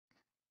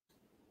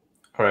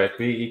All right,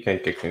 we can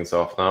kick things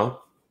off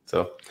now.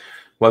 So,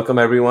 welcome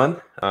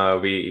everyone.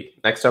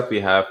 Next up we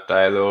have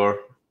Tyler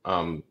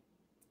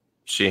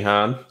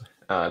Sheehan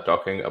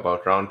talking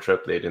about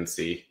round-trip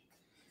latency.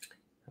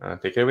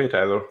 Take it away,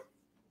 Tyler.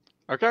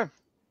 Okay,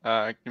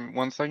 give me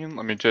 1 second.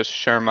 Let me just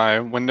share my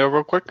window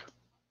real quick.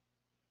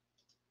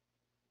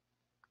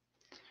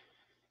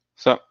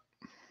 So,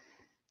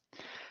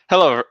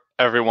 hello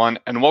everyone,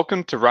 and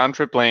welcome to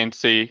Rountrip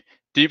Latency,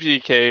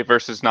 DPDK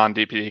versus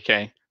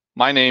non-DPDK.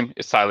 My name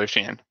is Tyler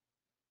Sheehan.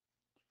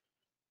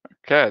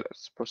 Okay,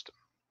 that's supposed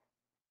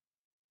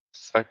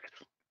to...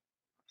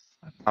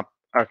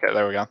 Okay,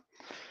 there we go.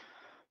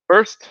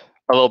 First,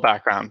 a little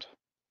background.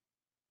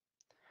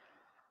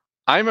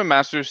 I'm a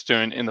master's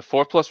student in the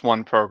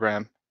 4+1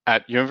 program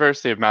at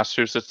University of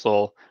Massachusetts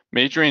Lowell,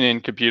 majoring in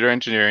computer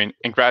engineering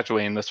and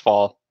graduating this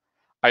fall.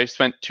 I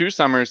spent 2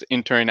 summers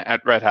interning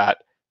at Red Hat,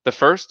 the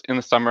first in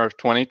the summer of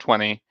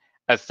 2020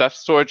 as Ceph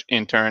Storage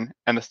intern,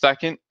 and the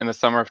second in the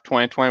summer of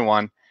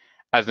 2021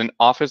 as an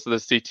Office of the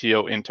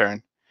CTO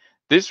intern.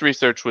 This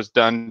research was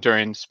done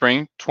during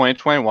spring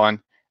 2021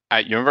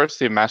 at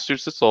University of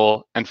Massachusetts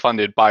Lowell and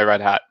funded by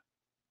Red Hat.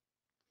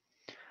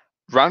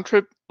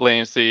 Round-trip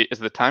latency is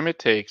the time it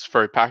takes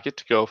for a packet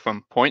to go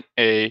from point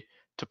A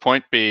to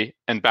point B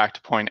and back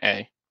to point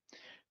A.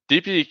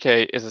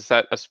 DPDK is a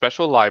set of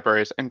special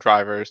libraries and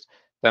drivers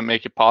that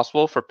make it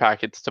possible for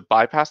packets to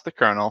bypass the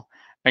kernel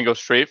and go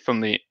straight from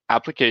the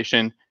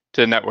application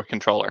to the network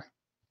controller.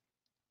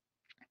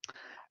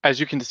 As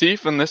you can see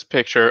from this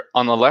picture,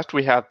 on the left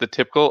we have the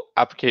typical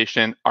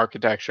application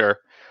architecture,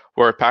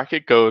 where a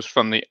packet goes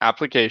from the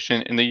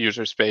application in the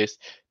user space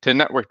to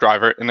network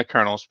driver in the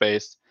kernel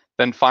space,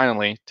 then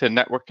finally to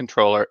network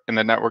controller in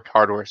the network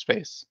hardware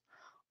space.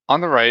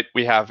 On the right,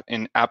 we have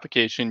an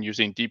application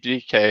using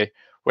DPDK,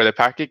 where the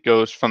packet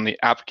goes from the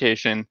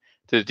application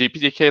to the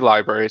DPDK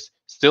libraries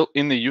still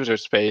in the user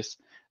space,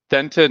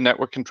 then to the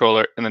network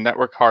controller in the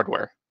network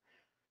hardware,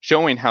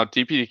 showing how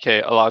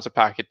DPDK allows a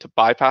packet to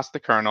bypass the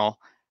kernel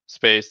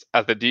space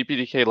as the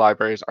DPDK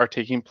libraries are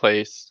taking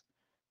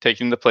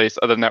the place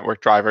of the network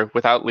driver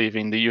without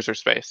leaving the user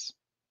space.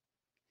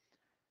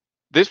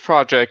 This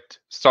project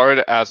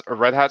started as a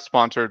Red Hat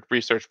sponsored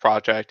research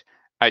project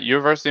at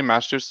University of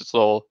Massachusetts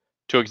Lowell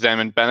to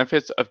examine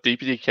benefits of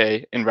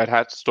DPDK in Red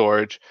Hat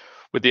storage,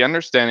 with the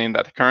understanding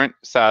that the current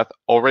Ceph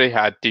already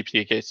had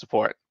DPDK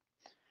support.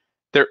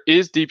 There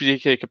is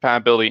DPDK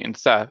compatibility in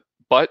Ceph,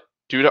 but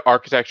due to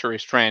architecture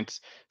restraints,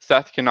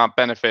 Ceph cannot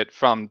benefit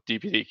from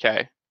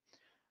DPDK.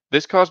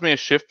 This caused me to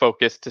shift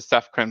focus to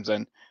Ceph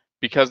Crimson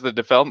because the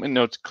development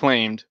notes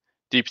claimed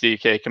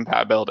DPDK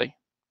compatibility.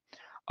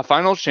 A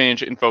final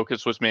change in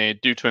focus was made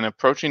due to an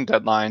approaching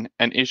deadline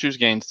and issues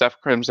getting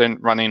Ceph Crimson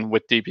running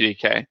with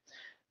DPDK.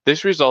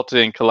 This resulted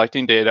in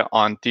collecting data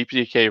on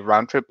DPDK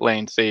round-trip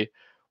latency,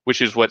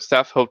 which is what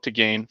Ceph hoped to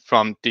gain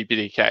from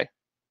DPDK.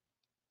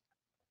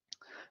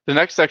 The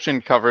next section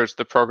covers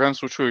the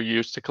programs which were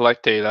used to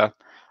collect data,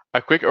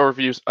 a quick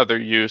overview of their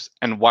use,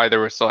 and why they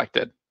were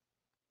selected.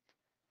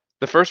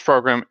 The first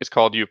program is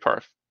called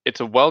Uperf. It's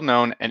a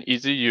well-known and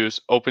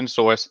easy-to-use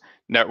open-source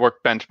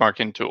network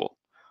benchmarking tool.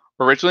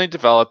 Originally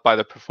developed by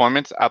the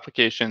Performance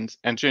Applications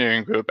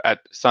Engineering Group at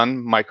Sun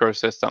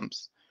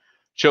Microsystems.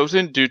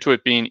 Chosen due to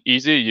it being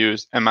easy to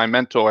use and my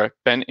mentor,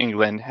 Ben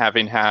England,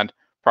 having had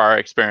prior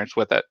experience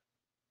with it.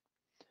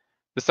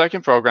 The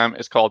second program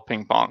is called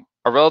Ping Pong,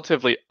 a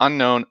relatively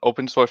unknown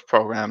open source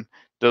program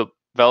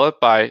developed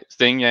by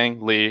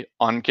Xingyang Li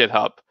on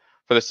GitHub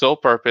for the sole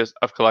purpose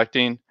of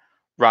collecting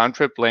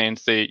round-trip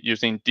latency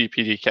using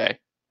DPDK.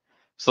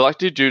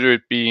 Selected due to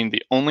it being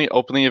the only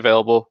openly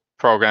available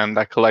program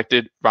that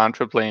collected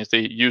round-trip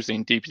latency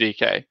using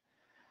DPDK.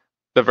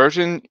 The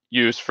version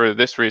used for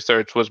this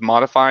research was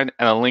modified,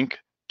 and a link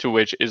to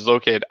which is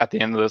located at the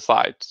end of the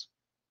slides.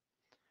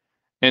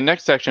 In the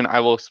next section, I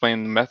will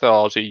explain the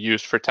methodology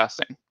used for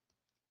testing.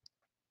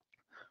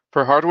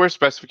 For hardware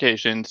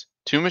specifications,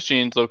 2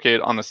 machines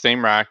located on the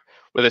same rack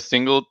with a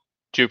single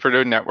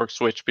Jupyter network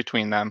switch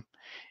between them.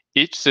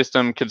 Each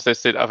system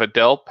consisted of a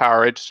Dell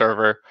PowerEdge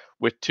server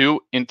with 2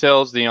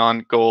 Intel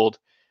Xeon Gold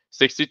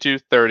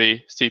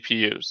 6230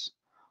 CPUs.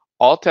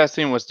 All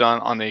testing was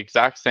done on the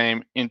exact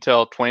same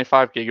Intel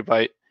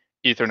 25GB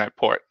Ethernet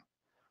port.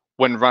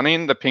 When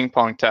running the ping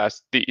pong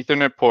test, the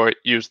Ethernet port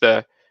used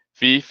the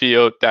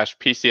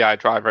vFIO-PCI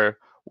driver.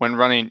 When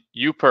running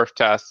Uperf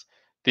tests,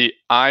 the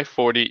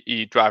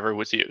I40E driver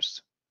was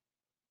used.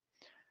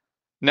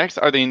 Next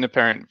are the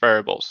independent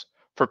variables.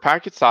 For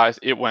packet size,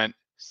 it went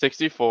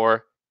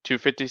 64,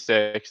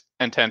 256,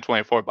 and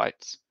 1024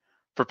 bytes.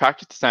 For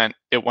packet sent,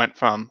 it went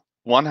from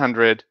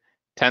 100,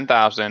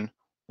 10,000,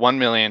 1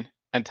 million,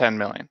 and 10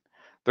 million.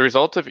 The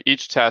results of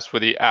each test were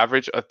the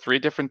average of 3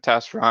 different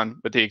tests run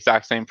with the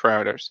exact same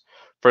parameters.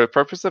 For the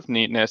purpose of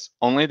neatness,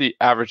 only the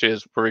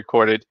averages were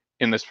recorded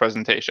in this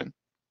presentation.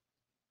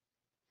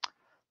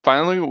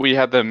 Finally, we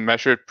have the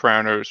measured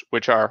parameters,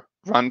 which are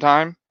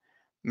runtime,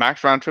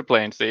 max round-trip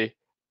latency,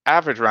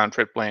 average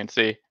round-trip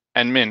latency,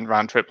 and min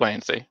round-trip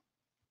latency.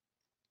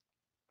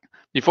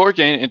 Before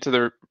getting into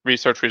the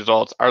research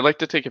results, I'd like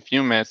to take a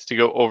few minutes to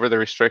go over the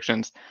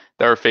restrictions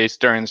that were faced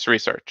during this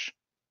research.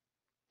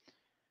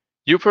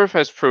 Uperf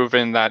has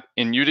proven that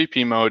in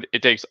UDP mode,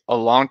 it takes a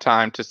long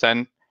time to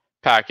send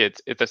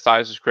packets if the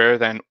size is greater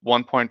than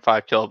 1.5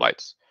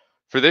 kilobytes.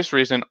 For this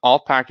reason, all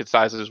packet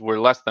sizes were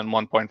less than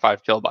 1.5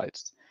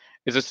 kilobytes.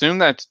 It's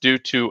assumed that it's due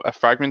to a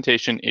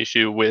fragmentation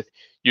issue with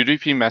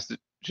UDP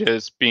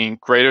messages being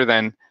greater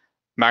than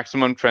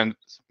maximum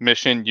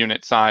transmission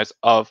unit size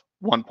of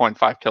 1.5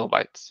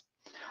 kilobytes.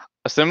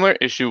 A similar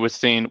issue was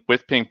seen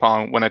with Ping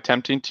Pong when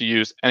attempting to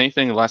use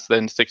anything less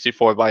than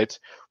 64 bytes,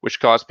 which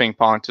caused Ping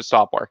Pong to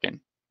stop working.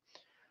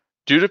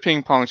 Due to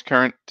Ping Pong's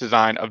current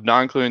design of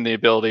not including the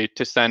ability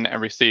to send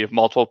and receive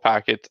multiple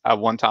packets at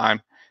one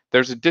time,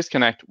 there's a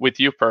disconnect with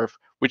Uperf,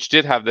 which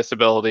did have this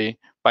ability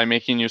by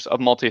making use of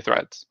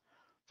multi-threads.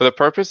 For the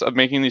purpose of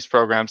making these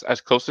programs as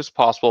close as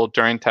possible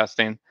during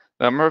testing,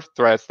 the number of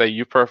threads that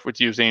Uperf was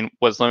using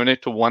was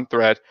limited to one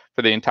thread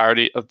for the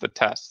entirety of the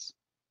tests.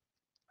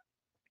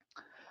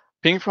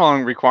 Ping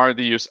Pong required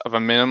the use of a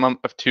minimum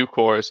of 2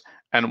 cores,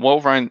 and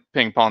while running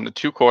Ping Pong, the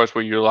 2 cores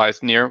were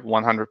utilized near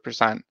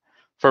 100%.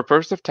 For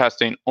purpose of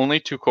testing, only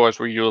 2 cores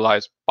were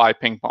utilized by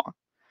Ping Pong.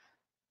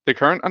 The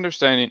current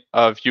understanding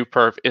of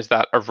Uperf is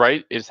that a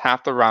write is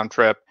half the round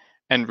trip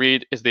and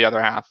read is the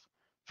other half.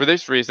 For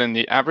this reason,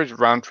 the average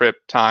round trip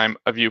time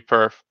of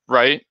Uperf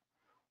write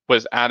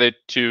was added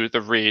to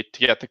the read to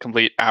get the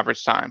complete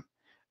average time.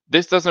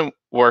 This doesn't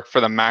work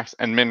for the max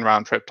and min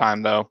round trip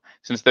time though,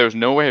 since there's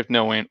no way of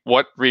knowing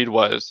what read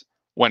was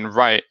when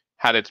write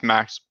had its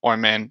max or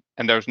min,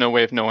 and there's no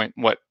way of knowing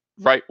what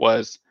write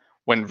was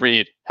when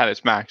read had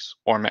its max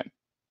or min.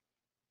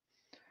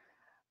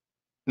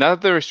 Now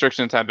that the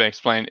restrictions have been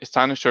explained, it's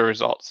time to show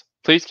results.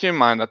 Please keep in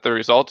mind that the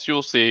results you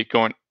will see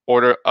go in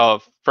order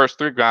of first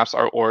 3 graphs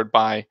are ordered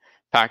by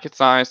packet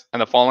size,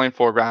 and the following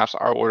 4 graphs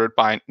are ordered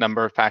by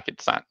number of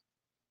packets sent.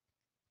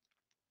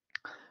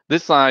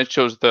 This slide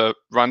shows the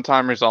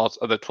runtime results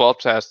of the 12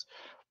 tests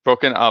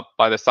broken up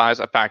by the size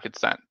of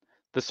packets sent.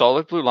 The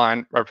solid blue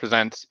line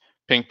represents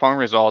Ping Pong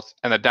results,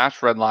 and the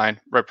dashed red line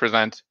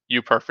represents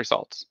Uperf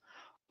results.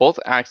 Both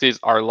axes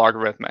are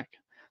logarithmic.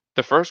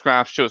 The first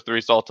graph shows the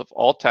results of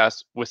all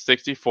tests with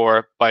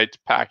 64 byte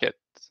packets.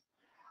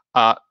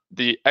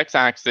 The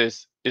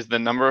x-axis is the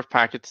number of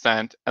packets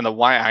sent, and the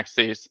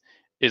y-axis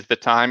is the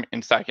time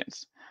in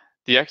seconds.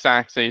 The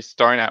x-axis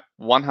starting at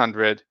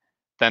 100,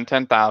 then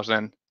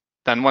 10,000,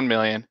 then 1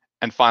 million,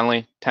 and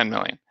finally 10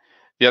 million.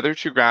 The other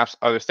 2 graphs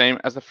are the same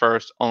as the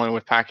first, only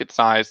with packet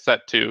size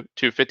set to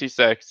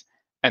 256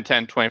 and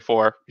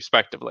 1024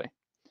 respectively.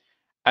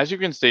 As you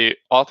can see,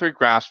 all 3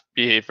 graphs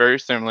behave very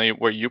similarly,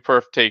 where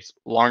Uperf takes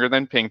longer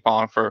than Ping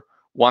Pong for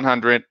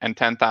 100 and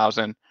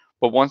 10,000,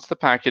 but once the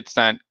packets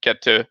sent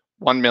get to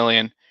 1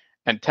 million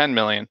and 10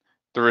 million,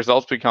 the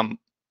results become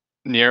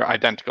near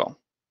identical.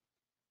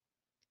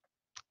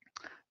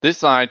 This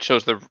slide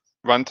shows the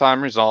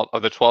runtime result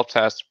of the 12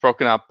 tests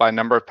broken up by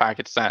number of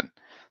packets sent.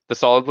 The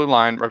solid blue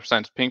line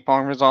represents Ping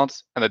Pong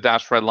results, and the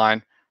dashed red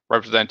line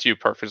represents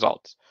Uperf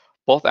results.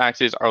 Both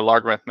axes are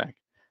logarithmic.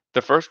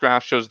 The first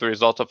graph shows the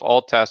results of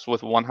all tests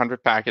with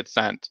 100 packets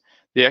sent.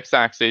 The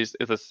x-axis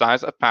is the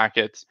size of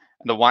packets,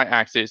 and the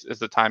y-axis is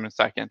the time in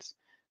seconds.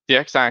 The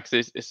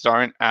x-axis is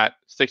starting at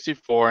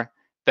 64,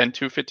 then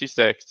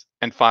 256,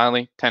 and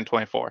finally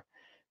 1024.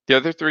 The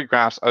other 3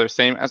 graphs are the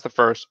same as the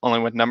first, only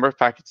with number of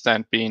packets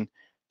sent being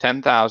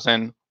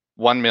 10,000,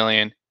 1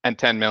 million, and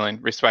 10 million,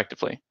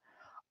 respectively.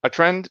 A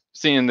trend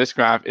seen in this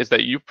graph is that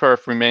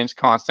Uperf remains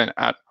constant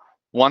at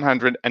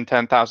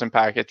 110,000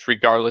 packets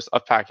regardless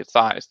of packet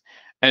size,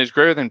 and is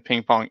greater than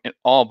Ping Pong in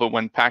all but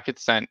when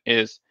packets sent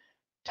is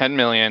 10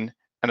 million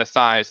and the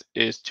size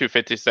is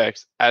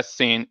 256, as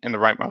seen in the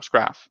rightmost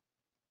graph.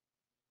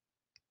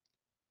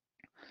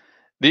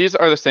 These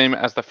are the same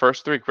as the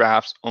first 3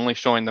 graphs, only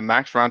showing the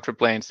max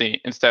round-trip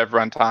latency instead of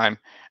runtime,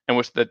 in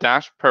which the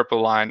dashed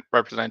purple line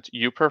represents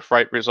Uperf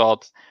write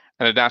results,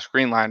 and the dashed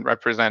green line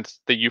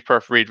represents the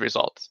Uperf read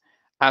results.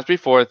 As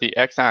before, the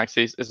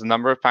x-axis is the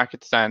number of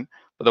packets sent,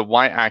 but the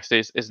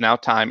y-axis is now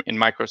time in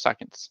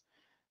microseconds.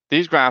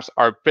 These graphs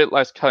are a bit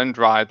less cut and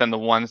dry than the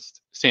ones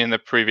seen in the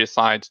previous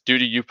slides due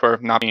to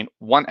Uperf not being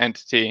one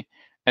entity,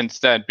 and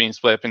instead being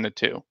split up into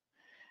 2.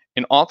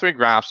 In all 3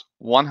 graphs,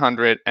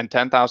 100 and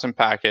 10,000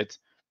 packets,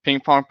 Ping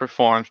Pong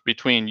performs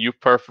between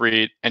Uperf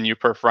read and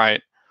Uperf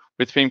write,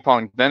 with Ping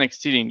Pong then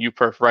exceeding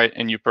Uperf write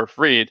and Uperf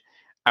read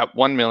at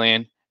 1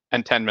 million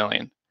and 10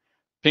 million.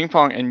 Ping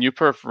Pong and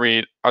Uperf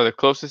read are the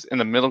closest in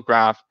the middle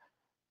graph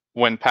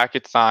when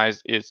packet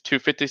size is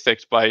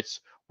 256 bytes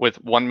with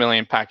 1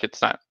 million packets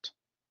sent.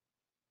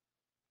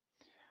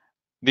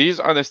 These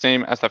are the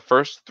same as the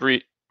first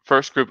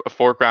group of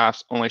 4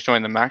 graphs, only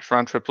showing the max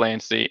round-trip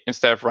latency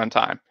instead of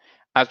runtime.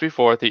 As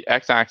before, the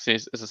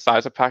x-axis is the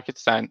size of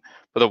packets sent,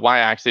 but the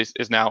y-axis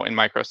is now in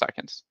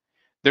microseconds.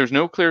 There's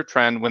no clear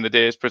trend when the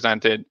data is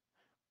presented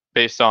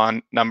based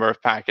on number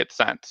of packets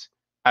sent,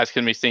 as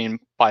can be seen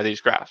by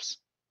these graphs.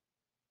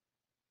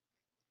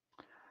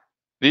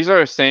 These are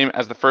the same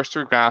as the first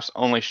 3 graphs,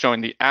 only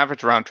showing the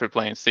average round-trip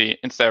latency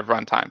instead of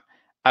runtime.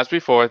 As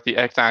before, the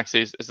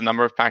x-axis is the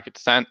number of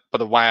packets sent, but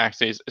the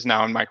y-axis is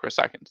now in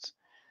microseconds.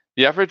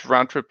 The average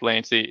round-trip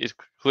latency is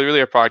clearly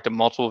a product of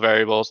multiple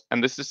variables,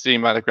 and this is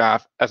seen by the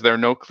graph as there are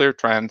no clear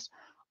trends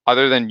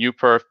other than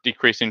Uperf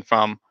decreasing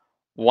from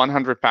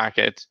 100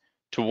 packets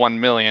to 1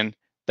 million,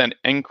 then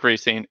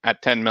increasing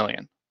at 10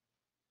 million.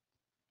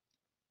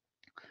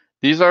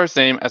 These are the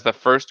same as the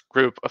first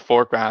group of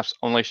 4 graphs,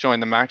 only showing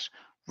the max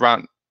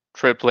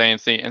round-trip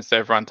latency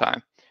instead of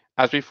runtime.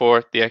 As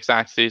before, the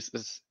x-axis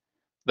is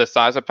the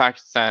size of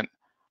packets sent,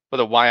 but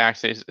the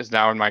y-axis is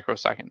now in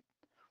microseconds.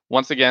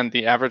 Once again,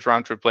 the average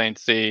round-trip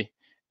latency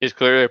is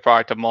clearly a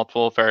product of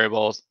multiple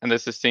variables, and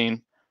this is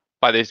seen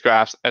by these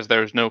graphs as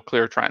there is no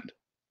clear trend.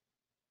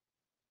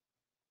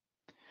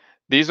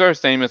 These are the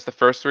same as the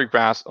first 3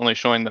 graphs, only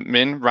showing the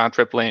min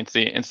round-trip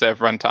latency instead of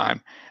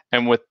runtime,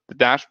 and with the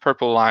dashed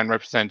purple line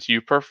represents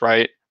Uperf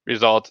write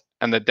results,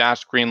 and the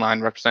dashed green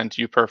line represents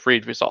Uperf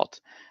read results.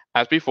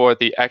 As before,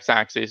 the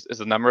x-axis is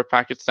the number of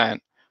packets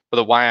sent, but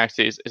the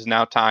y-axis is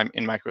now time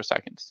in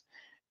microseconds.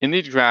 In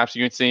these graphs,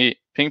 you can see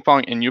Ping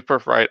Pong and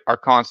Uperf write are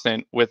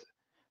constant with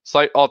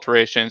slight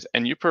alterations,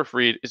 and Uperf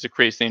read is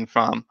decreasing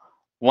from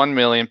 1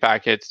 million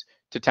packets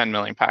to 10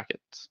 million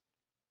packets.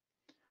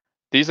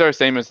 These are the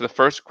same as the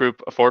first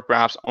group of 4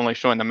 graphs, only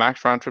showing the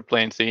max round-trip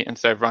latency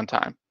instead of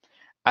runtime.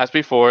 As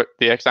before,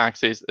 the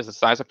x-axis is the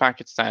size of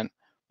packets sent,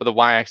 but the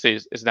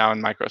y-axis is now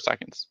in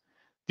microseconds.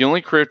 The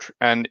only clear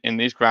trend in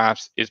these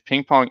graphs is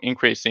Ping Pong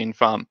increasing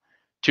from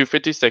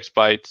 256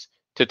 bytes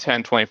to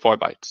 1024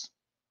 bytes.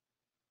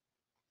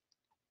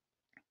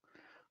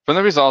 From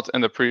the results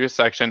in the previous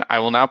section, I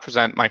will now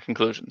present my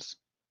conclusions.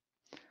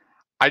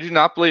 I do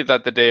not believe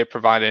that the data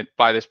provided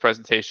by this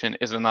presentation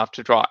is enough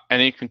to draw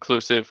any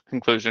conclusive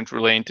conclusions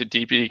relating to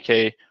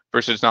DPDK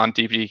versus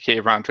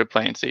non-DPDK round-trip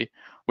latency,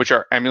 which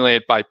are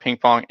emulated by Ping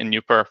Pong and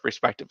Uperf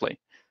respectively.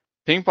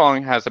 Ping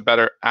Pong has a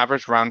better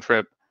average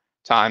round-trip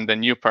time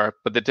than Uperf,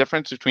 but the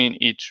difference between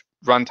each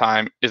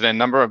runtime is a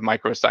number of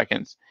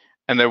microseconds,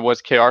 and there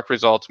was chaotic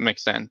results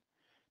mixed in.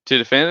 To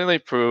definitively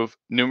prove,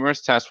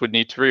 numerous tests would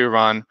need to be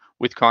run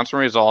with constant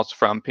results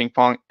from Ping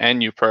Pong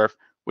and Uperf,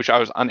 which I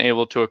was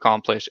unable to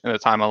accomplish in the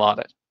time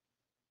allotted.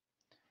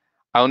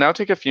 I will now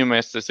take a few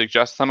minutes to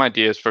suggest some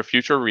ideas for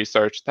future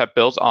research that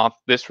builds off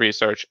this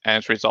research and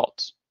its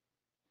results.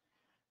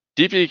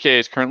 DPDK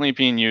is currently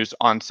being used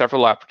on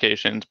several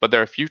applications, but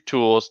there are few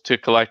tools to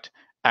collect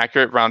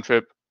accurate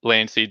round-trip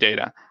latency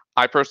data.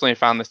 I personally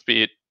found this to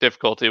be a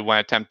difficulty when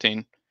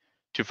attempting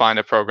to find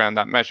a program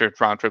that measured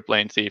round-trip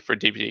latency for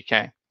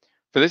DPDK.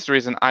 For this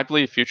reason, I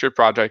believe future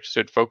projects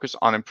should focus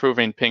on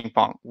improving Ping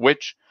Pong,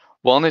 which,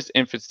 while in its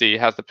infancy,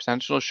 has the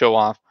potential to show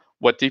off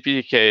what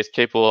DPDK is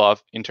capable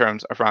of in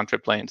terms of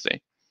round-trip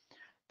latency.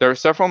 There are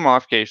several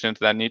modifications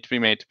that need to be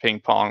made to Ping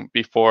Pong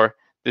before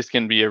this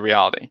can be a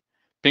reality.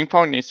 Ping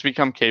Pong needs to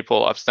become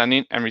capable of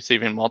sending and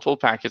receiving multiple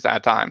packets at a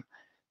time.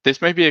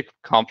 This may be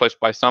accomplished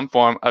by some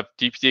form of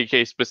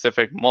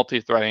DPDK-specific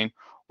multi-threading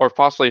or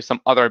possibly some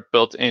other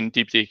built-in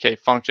DPDK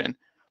function,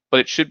 but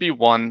it should be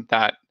one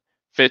that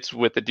fits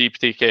with the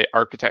DPDK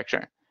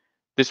architecture.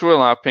 This will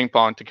allow Ping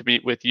Pong to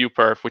compete with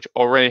Uperf, which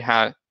already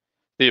had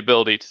the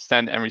ability to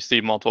send and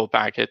receive multiple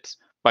packets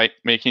by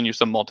making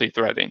use of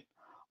multi-threading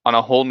on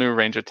a whole new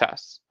range of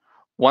tests.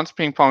 Once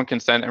Ping Pong can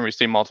send and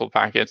receive multiple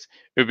packets,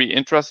 it would be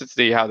interesting to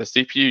see how the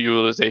CPU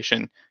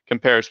utilization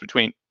compares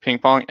between Ping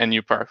Pong and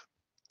Uperf.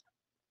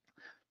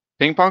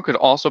 Ping Pong could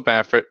also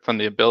benefit from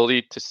the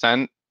ability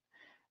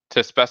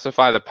to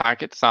specify the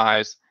packet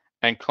size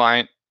and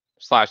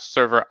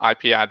client/server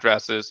IP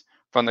addresses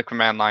from the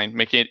command line,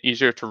 making it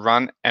easier to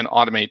run and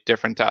automate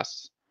different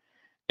tests.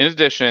 In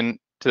addition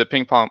to the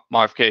Ping Pong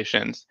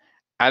modifications,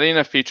 adding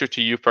a feature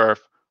to Uperf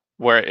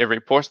where it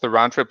reports the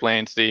round-trip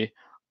latency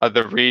of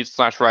the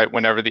read/write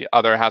whenever the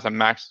other has a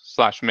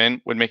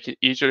max/min would make it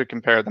easier to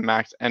compare the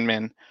max and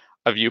min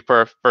of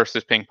Uperf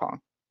versus Ping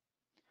Pong.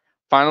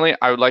 Finally,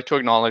 I would like to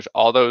acknowledge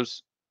all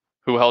those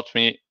who helped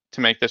me to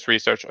make this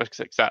research a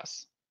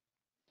success.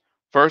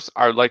 First,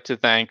 I would like to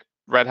thank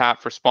Red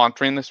Hat for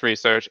sponsoring this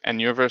research and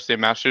University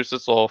of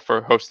Massachusetts Lowell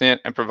for hosting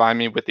it and providing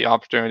me with the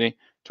opportunity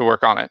to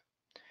work on it.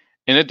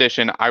 In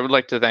addition, I would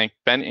like to thank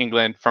Ben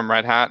England from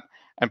Red Hat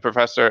and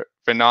Professor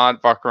Vinod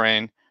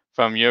Vakarain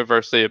from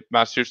University of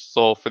Massachusetts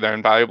Lowell for their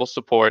invaluable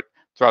support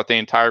throughout the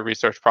entire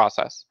research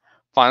process.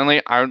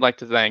 Finally, I would like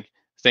to thank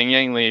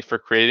Xingyang Li for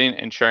creating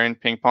and sharing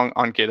Ping Pong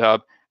on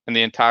GitHub and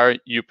the entire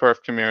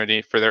Uperf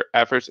community for their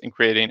efforts in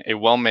creating a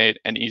well-made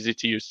and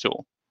easy-to-use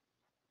tool.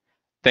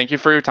 Thank you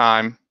for your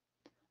time.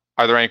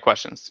 Are there any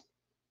questions?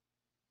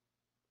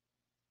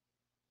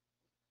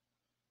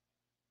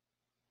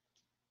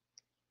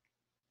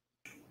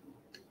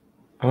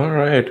 All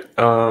right.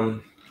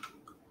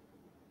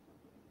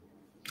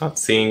 Not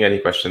seeing any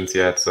questions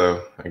yet,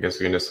 so I guess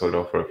we can just hold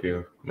off for a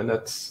few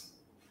minutes.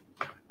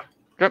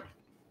 Good.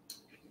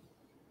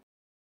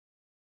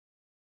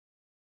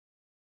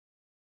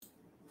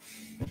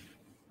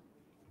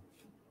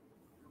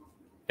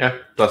 Yeah,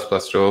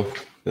 plus Joel.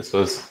 This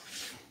was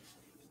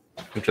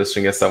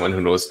interesting as someone who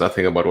knows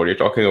nothing about what you're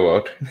talking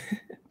about.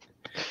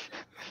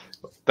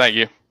 Thank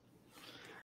you.